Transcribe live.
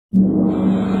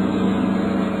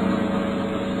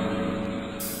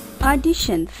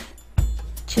Additions.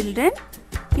 Children,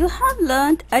 you have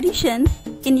learnt additions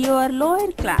in your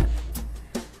lower class.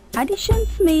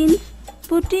 Additions means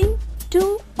putting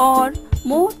two or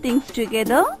more things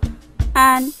together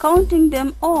and counting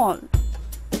them all.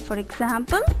 For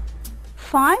example,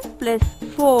 5 plus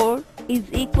 4 is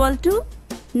equal to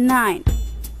 9.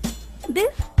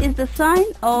 This is the sign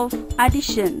of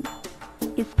addition.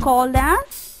 It's called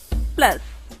as plus.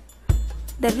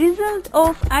 The result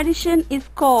of addition is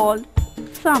called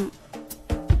sum.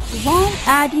 While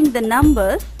adding the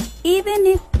numbers, even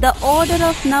if the order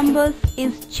of numbers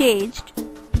is changed,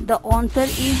 the answer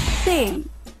is same.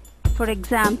 For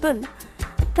example,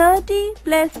 30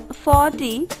 plus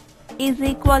 40 is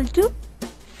equal to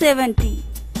 70.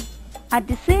 At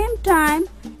the same time,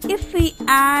 if we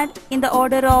add in the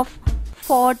order of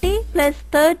 40 plus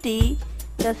 30,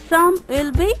 the sum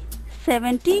will be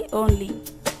 70 only.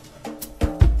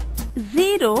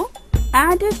 0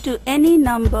 added to any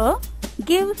number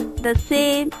gives the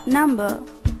same number.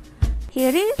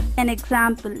 Here is an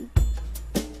example.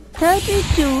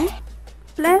 32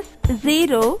 plus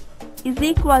 0 is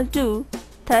equal to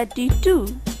 32.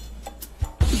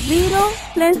 0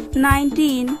 plus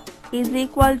 19 is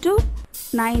equal to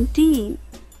 19.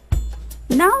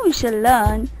 Now we shall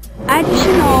learn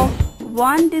addition of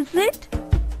one digit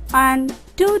and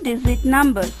two digit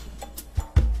numbers.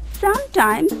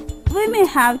 Sometimes we may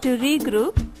have to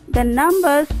regroup the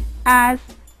numbers as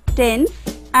tens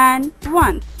and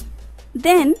ones.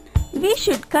 Then we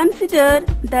should consider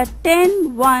the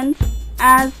 10 ones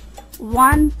as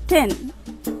 110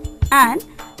 and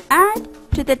add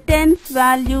to the tens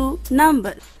value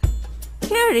numbers.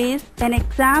 Here is an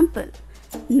example.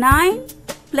 9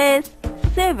 plus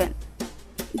 7.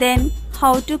 Then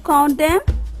how to count them?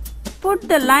 Put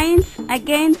the lines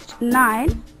against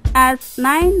 9 as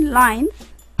 9 lines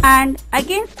and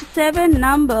against 7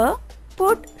 number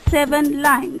put 7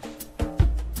 lines.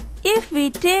 If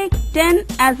we take 10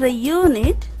 as a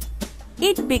unit,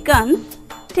 it becomes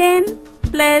 10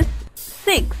 plus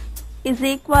 6 is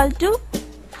equal to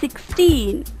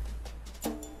 16.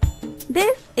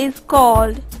 This is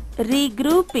called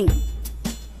regrouping.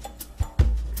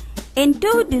 In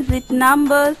two-digit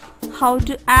numbers, how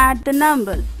to add the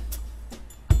numbers?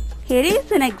 Here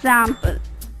is an example.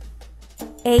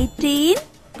 18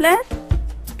 plus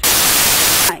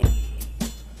 5.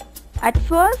 At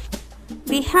first,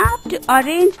 we have to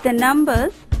arrange the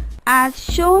numbers as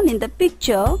shown in the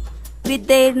picture with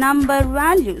their number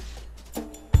values.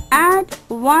 Add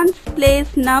ones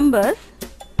place numbers,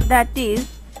 that is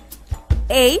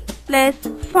 8 plus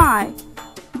 5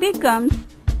 becomes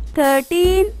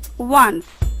 13 ones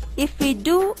if we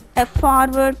do a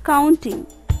forward counting.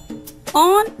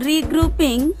 On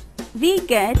regrouping, we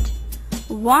get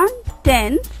 1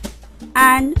 tenth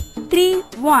and 3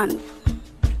 ones.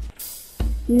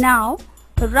 Now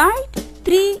write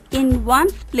 3 in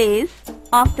ones place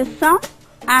of the sum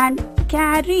and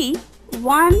carry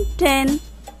 1 tenth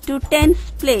to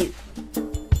tens place.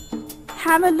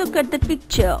 Have a look at the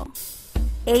picture.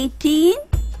 18,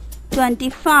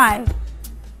 25.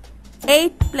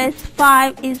 8 plus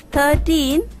 5 is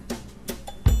 13.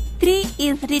 3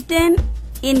 is written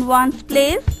in ones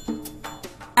place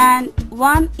and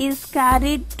 1 is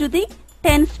carried to the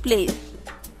tens place.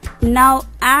 Now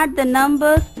add the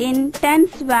numbers in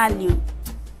tens value.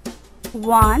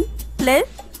 1 plus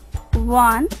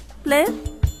 1 plus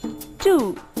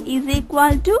 2 is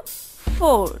equal to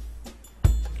 4.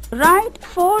 Write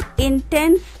 4 in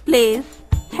tens place,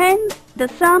 hence the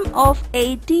sum of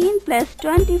 18 plus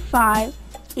 25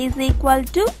 is equal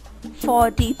to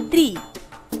 43.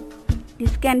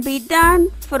 This can be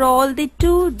done for all the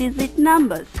two-digit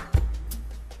numbers.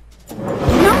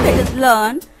 Now let us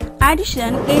learn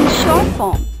addition in short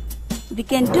form. We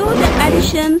can do the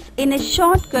additions in a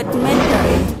shortcut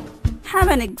method. Have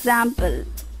an example.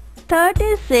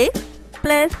 36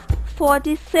 plus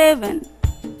 47.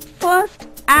 First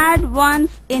add ones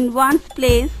in ones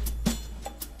place,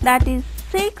 that is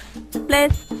 6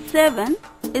 plus 7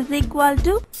 is equal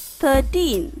to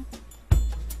 13.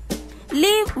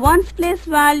 Leave ones place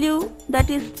value, that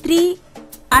is 3,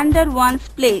 under ones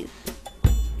place.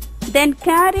 Then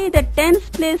carry the tens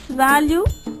place value,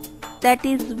 that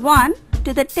is 1,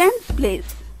 to the tens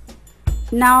place.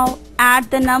 Now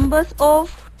add the numbers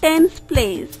of tens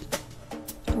place.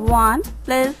 1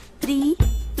 plus 3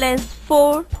 plus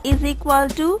 4 is equal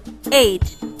to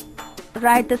 8.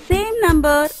 Write the same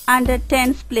number under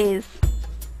tens place.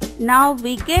 Now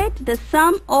we get the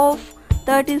sum of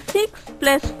 36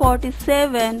 plus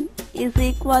 47 is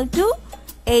equal to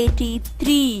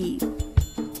 83.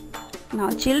 Now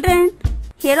children,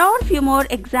 here are a few more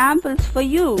examples for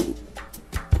you.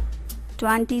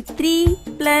 23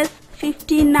 plus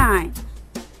 59,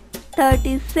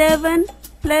 37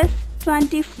 plus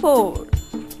 24.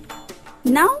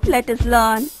 Now let us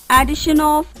learn addition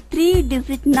of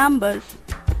 3-digit numbers.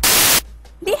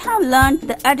 We have learned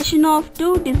the addition of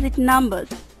 2-digit numbers.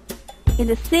 In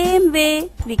the same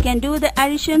way, we can do the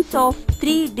additions of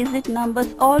 3-digit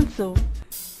numbers also.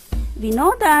 We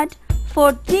know that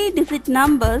for 3-digit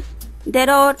numbers, there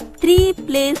are 3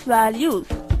 place values.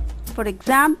 For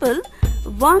example,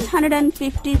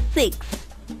 156.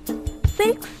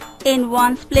 6 in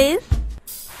ones place,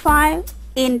 5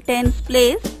 in tens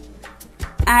place,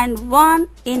 and 1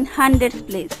 in hundreds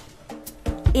place.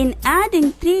 In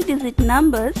adding 3-digit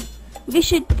numbers, we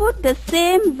should put the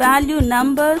same value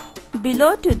numbers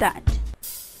below to that.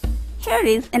 Here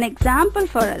is an example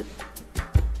for us.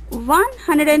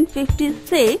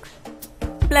 156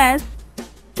 plus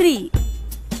 3.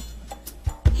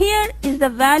 Here is the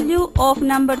value of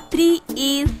number 3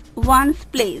 is ones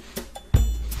place.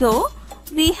 So,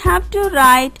 we have to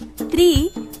write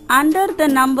 3 under the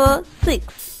number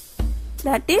 6.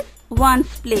 That is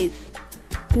ones place.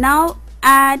 Now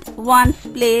add ones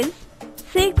place.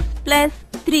 6 plus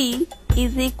 3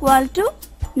 is equal to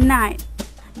 9.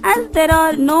 As there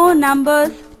are no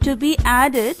numbers to be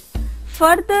added,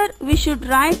 further we should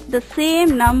write the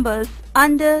same numbers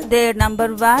under their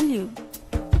number value.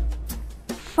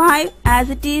 5 as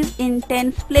it is in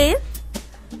tens place,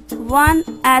 1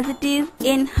 as it is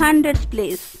in hundreds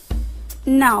place.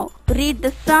 Now read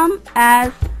the sum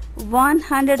as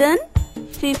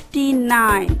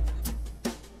 159.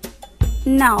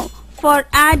 Now for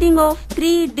adding of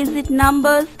 3-digit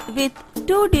numbers with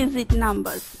 2-digit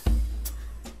numbers.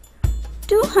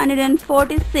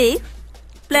 246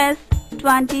 plus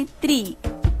 23.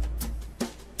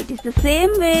 It is the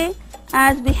same way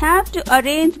as we have to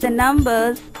arrange the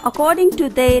numbers according to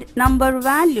their number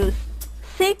values.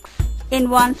 6 in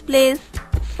ones place,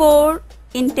 4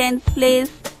 in tens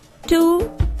place, 2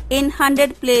 in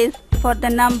hundred place for the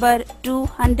number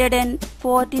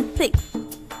 246.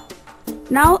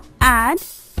 Now add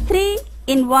 3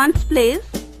 in ones place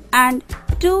and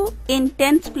 2 in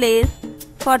tens place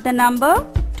for the number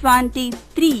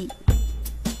 23.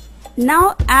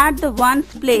 Now add the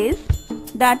ones place,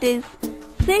 that is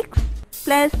 6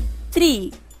 plus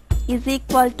 3 is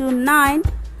equal to 9.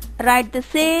 Write the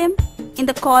same in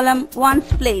the column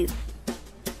ones place.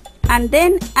 And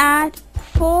then add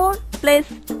 4 plus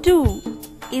 2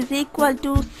 is equal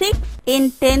to 6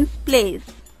 in tens place.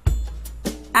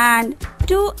 And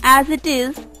 2 as it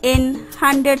is in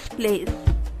hundreds place.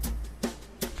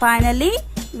 Finally,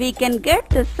 we can get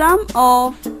the sum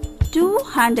of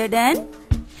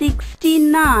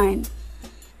 269.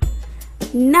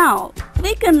 Now,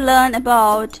 we can learn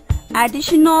about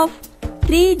addition of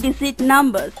 3-digit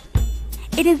numbers.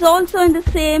 It is also in the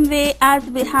same way as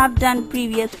we have done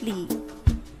previously.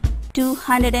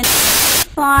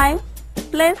 205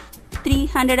 plus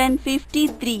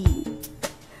 353.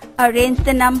 Arrange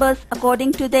the numbers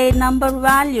according to their number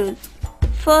values.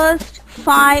 First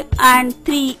 5 and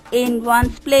 3 in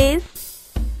ones place,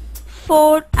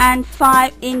 4 and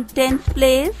 5 in tens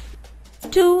place,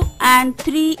 2 and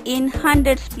 3 in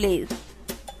hundreds place.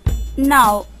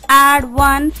 Now add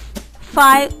ones.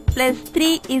 5 plus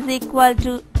 3 is equal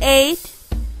to 8.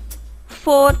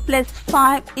 4 plus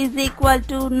 5 is equal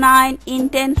to 9 in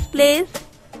tens place.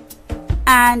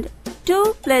 And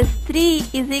 2 plus 3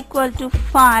 is equal to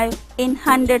 5 in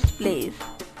hundreds place.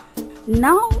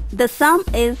 Now the sum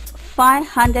is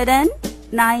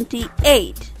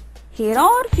 598. Here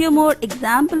are a few more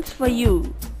examples for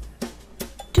you.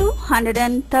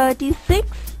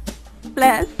 236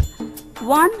 plus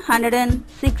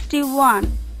 161.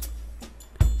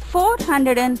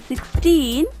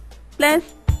 416 plus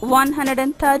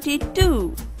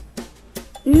 132.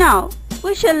 Now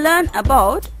we shall learn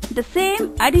about the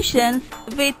same additions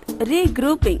with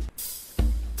regrouping.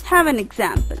 Have an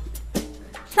example.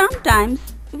 Sometimes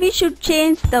we should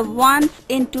change the ones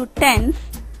into tens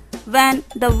when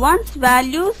the ones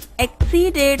values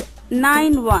exceeded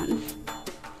 9 ones.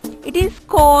 It is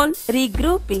called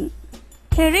regrouping.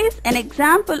 Here is an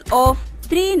example of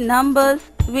 3 numbers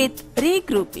with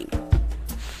regrouping.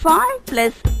 5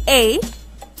 plus 8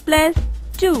 plus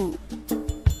 2.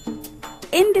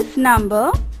 In this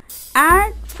number,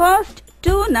 add first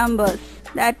 2 numbers,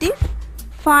 that is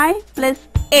 5 plus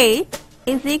 8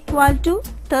 is equal to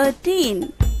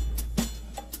 13.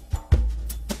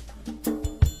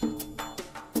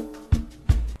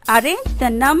 Arrange the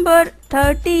number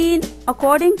 13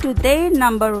 according to their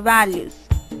number values.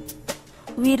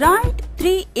 We write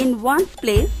 3 in ones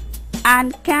place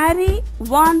and carry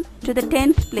 1 to the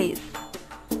tens place.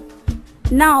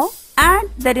 Now add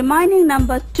the remaining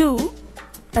number 2,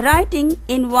 writing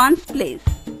in ones place.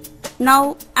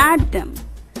 Now add them.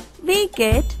 We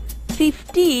get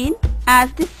 15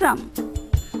 as the sum.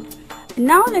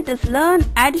 Now let us learn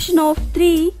addition of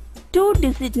 3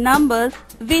 two-digit numbers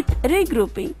with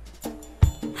regrouping.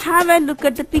 Have a look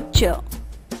at the picture.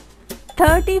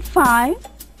 35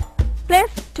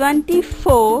 plus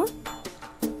 24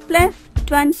 plus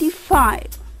 25.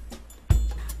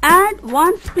 Add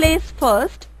ones place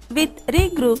first with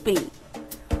regrouping.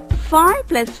 5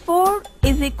 plus 4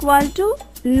 is equal to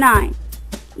 9.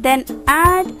 Then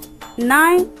add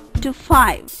 9 to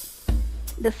 5.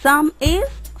 The sum is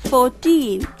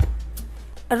 14.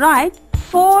 Write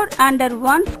 4 under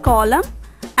ones column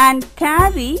and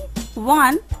carry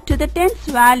 1 to the tens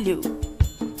value.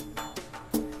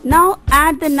 Now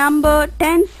add the number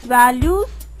tens values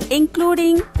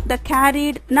including the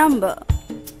carried number.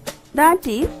 That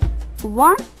is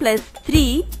 1 plus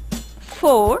 3,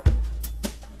 4.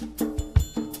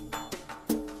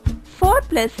 4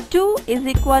 plus 2 is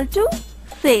equal to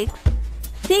 6.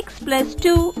 6 plus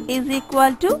 2 is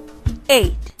equal to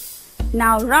 8.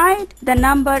 Now write the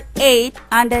number 8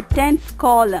 under tens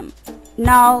column.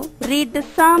 Now read the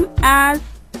sum as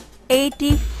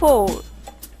 84.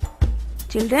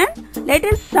 Children, let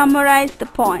us summarize the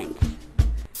points.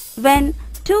 When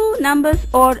two numbers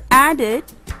are added,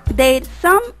 their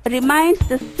sum remains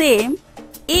the same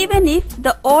even if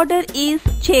the order is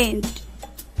changed.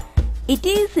 It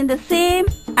is in the same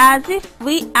as if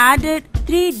we added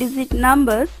three-digit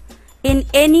numbers in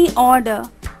any order.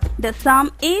 The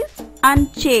sum is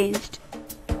unchanged.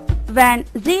 When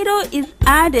 0 is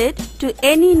added to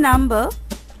any number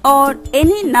or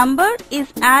any number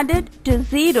is added to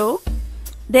 0,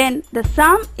 then the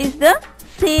sum is the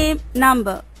same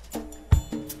number.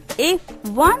 If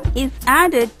 1 is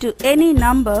added to any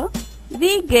number,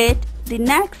 we get the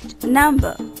next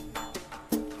number.